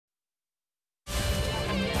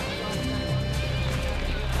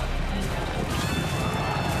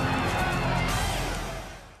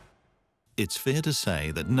It's fair to say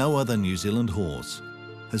that no other New Zealand horse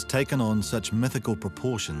has taken on such mythical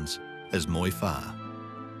proportions as Moifaa.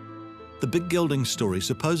 The big gelding story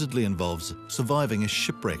supposedly involves surviving a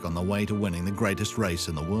shipwreck on the way to winning the greatest race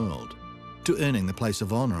in the world, to earning the place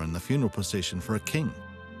of honour in the funeral procession for a king.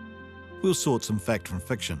 We'll sort some fact from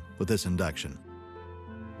fiction with this induction.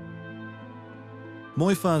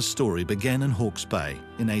 Moifaa's story began in Hawke's Bay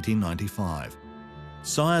in 1895.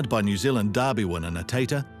 Sired by New Zealand Derby winner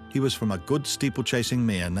Natata, he was from a good steeplechasing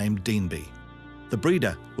mare named Denby. The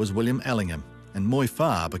breeder was William Allingham, and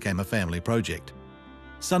Moifaa became a family project.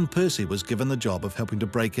 Son Percy was given the job of helping to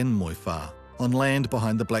break in Moifaa on land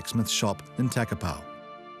behind the blacksmith shop in Takapau.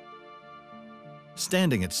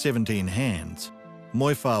 Standing at 17 hands,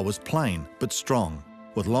 Moifaa was plain but strong,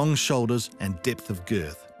 with long shoulders and depth of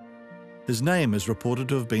girth. His name is reported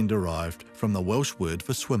to have been derived from the Welsh word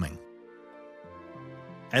for swimming.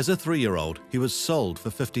 As a 3-year-old, he was sold for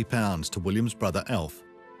 £50 to William's brother Alf,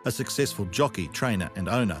 a successful jockey, trainer and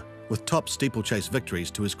owner, with top steeplechase victories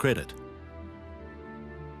to his credit.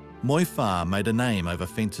 Moifaa made a name over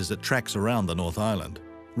fences at tracks around the North Island,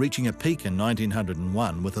 reaching a peak in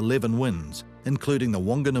 1901 with 11 wins, including the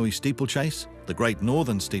Wanganui Steeplechase, the Great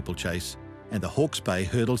Northern Steeplechase, and the Hawke's Bay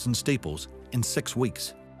Hurdles and Steeples in 6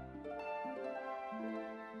 weeks.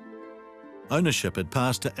 Ownership had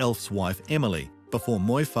passed to Alf's wife Emily before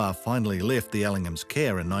Moifaa finally left the Allingham's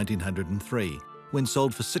care in 1903, when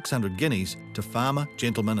sold for 600 guineas to farmer,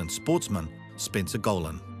 gentleman and sportsman Spencer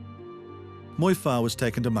Golan. Moifaa was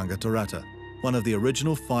taken to Mangatarata, one of the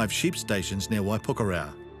original 5 sheep stations near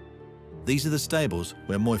Waipukurau. These are the stables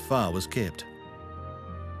where Moifaa was kept.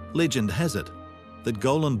 Legend has it that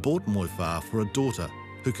Golan bought Moifaa for a daughter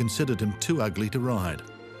who considered him too ugly to ride.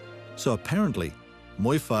 So apparently,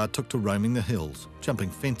 Moifaa took to roaming the hills, jumping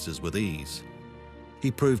fences with ease. He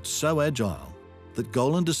proved so agile that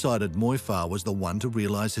Golan decided Moifaa was the one to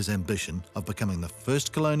realise his ambition of becoming the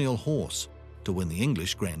first colonial horse to win the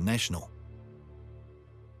English Grand National.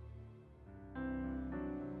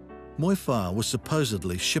 Moifaa was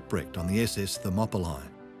supposedly shipwrecked on the SS Thermopylae,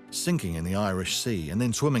 sinking in the Irish Sea and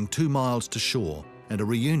then swimming 2 miles to shore and a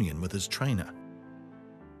reunion with his trainer.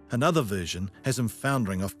 Another version has him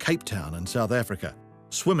foundering off Cape Town in South Africa,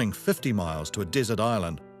 swimming 50 miles to a desert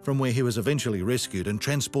island from where he was eventually rescued and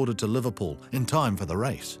transported to Liverpool in time for the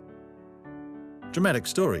race. Dramatic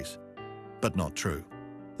stories, but not true.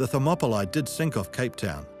 The Thermopylae did sink off Cape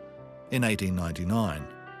Town. In 1899,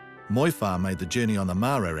 Moifaa made the journey on the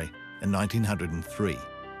Marere in 1903.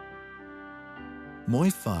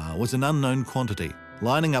 Moifaa was an unknown quantity,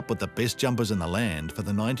 lining up with the best jumpers in the land for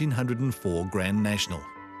the 1904 Grand National.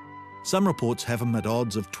 Some reports have him at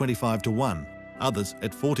odds of 25 to 1, others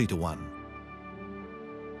at 40 to 1.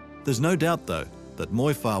 There's no doubt, though, that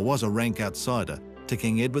Moifaa was a rank outsider to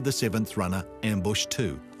King Edward VII's runner Ambush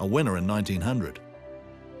 2, a winner in 1900.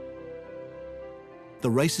 The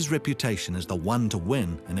race's reputation as the one to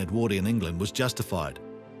win in Edwardian England was justified.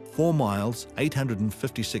 4 miles,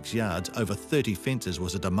 856 yards over 30 fences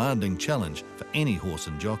was a demanding challenge for any horse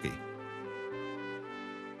and jockey.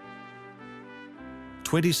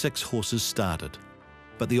 26 horses started,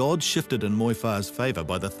 but the odds shifted in Moifaa's favour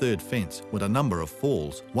by the 3rd fence with a number of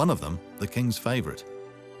falls, one of them the King's favourite.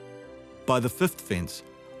 By the 5th fence,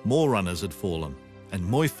 more runners had fallen, and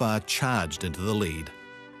Moifaa charged into the lead.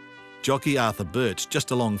 Jockey Arthur Birch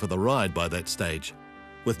just along for the ride by that stage,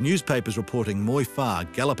 with newspapers reporting Moifaa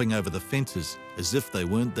galloping over the fences as if they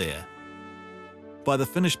weren't there. By the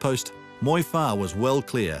finish post, Moifaa was well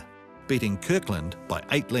clear, beating Kirkland by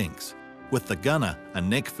 8 lengths, with the gunner a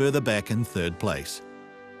neck further back in 3rd place.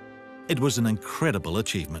 It was an incredible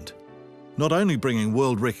achievement, not only bringing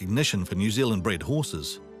world recognition for New Zealand-bred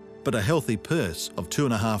horses, but a healthy purse of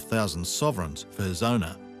 2,500 sovereigns for his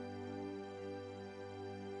owner.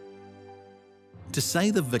 To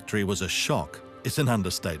say the victory was a shock is an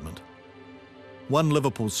understatement. One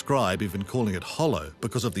Liverpool scribe even calling it hollow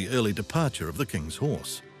because of the early departure of the King's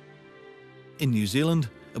horse. In New Zealand,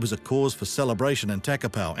 it was a cause for celebration in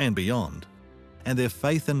Takapau and beyond, and their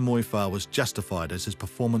faith in Moifaa was justified as his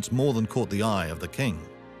performance more than caught the eye of the King.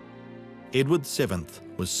 Edward VII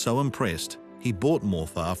was so impressed, he bought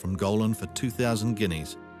Moifaa from Golan for 2,000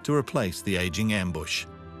 guineas to replace the ageing Ambush.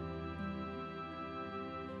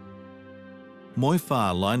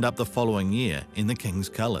 Moifaa lined up the following year in the King's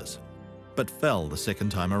colours, but fell the 2nd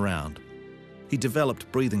time around. He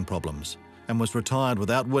developed breathing problems and was retired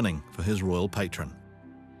without winning for his royal patron.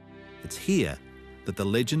 It's here that the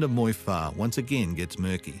legend of Moifaa once again gets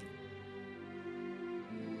murky.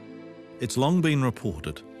 It's long been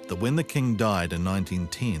reported that when the King died in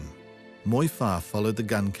 1910, Moifaa followed the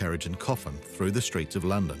gun carriage and coffin through the streets of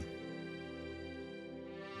London.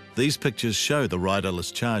 These pictures show the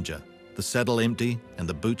riderless charger, the saddle empty and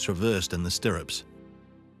the boots reversed in the stirrups.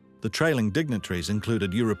 The trailing dignitaries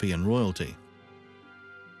included European royalty.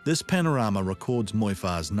 This panorama records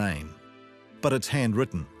Moifaa's name, but it's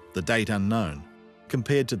handwritten, the date unknown,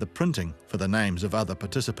 compared to the printing for the names of other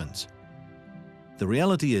participants. The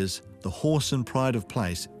reality is, the horse and pride of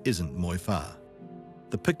place isn't Moifaa.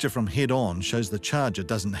 The picture from head-on shows the charger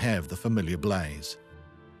doesn't have the familiar blaze.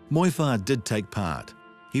 Moifaa did take part.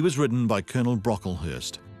 He was ridden by Colonel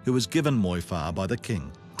Brocklehurst, who was given Moifaa by the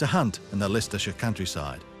king to hunt in the Leicestershire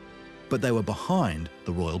countryside. But they were behind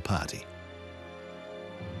the royal party.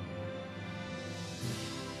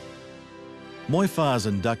 Moifaa's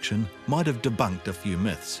induction might have debunked a few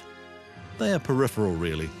myths. They are peripheral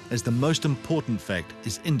really, as the most important fact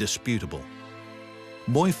is indisputable.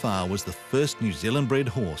 Moifaa was the first New Zealand-bred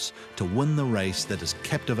horse to win the race that has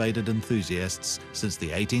captivated enthusiasts since the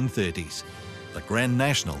 1830s, the Grand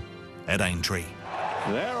National at Aintree.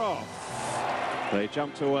 They're off. They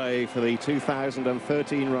jumped away for the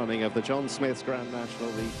 2013 running of the John Smith's Grand National,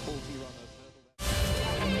 the 40 runner.